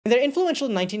In their influential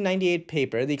 1998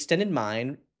 paper, The Extended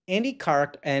Mind, Andy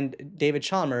Karp and David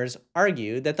Chalmers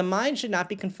argued that the mind should not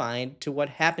be confined to what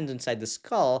happens inside the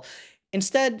skull.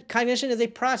 Instead, cognition is a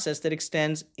process that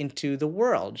extends into the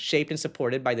world, shaped and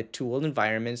supported by the tool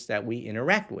environments that we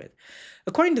interact with.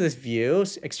 According to this view,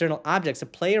 external objects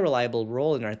that play a reliable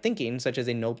role in our thinking, such as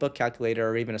a notebook, calculator,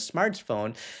 or even a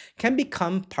smartphone, can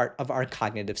become part of our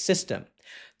cognitive system.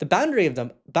 The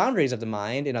boundaries of the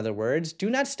mind, in other words, do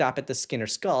not stop at the skin or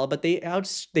skull, but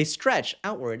they stretch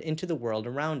outward into the world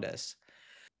around us.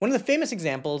 One of the famous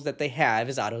examples that they have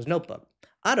is Otto's notebook.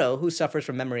 Otto, who suffers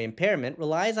from memory impairment,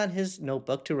 relies on his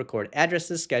notebook to record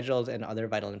addresses, schedules, and other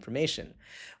vital information.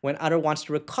 When Otto wants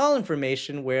to recall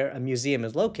information where a museum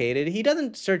is located, he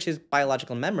doesn't search his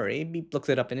biological memory, he looks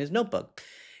it up in his notebook.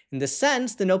 In this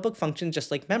sense, the notebook functions just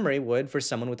like memory would for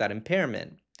someone without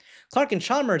impairment. Clark and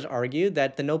Chalmers argued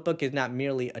that the notebook is not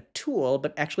merely a tool,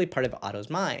 but actually part of Otto's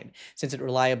mind, since it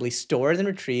reliably stores and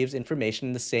retrieves information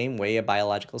in the same way a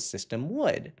biological system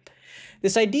would.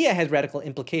 This idea has radical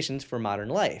implications for modern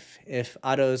life. If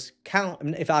Otto's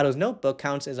notebook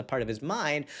counts as a part of his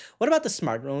mind, what about the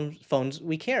smartphones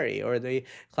we carry, or the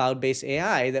cloud-based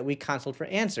AI that we consult for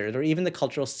answers, or even the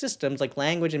cultural systems like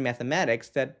language and mathematics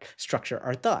that structure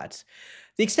our thoughts?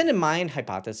 The extended mind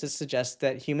hypothesis suggests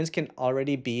that humans can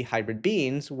already be hybrid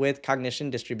beings with cognition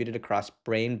distributed across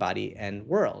brain, body, and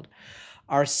world.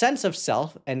 Our sense of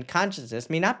self and consciousness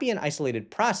may not be an isolated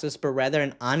process, but rather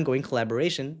an ongoing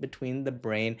collaboration between the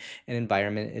brain and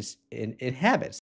environment it inhabits.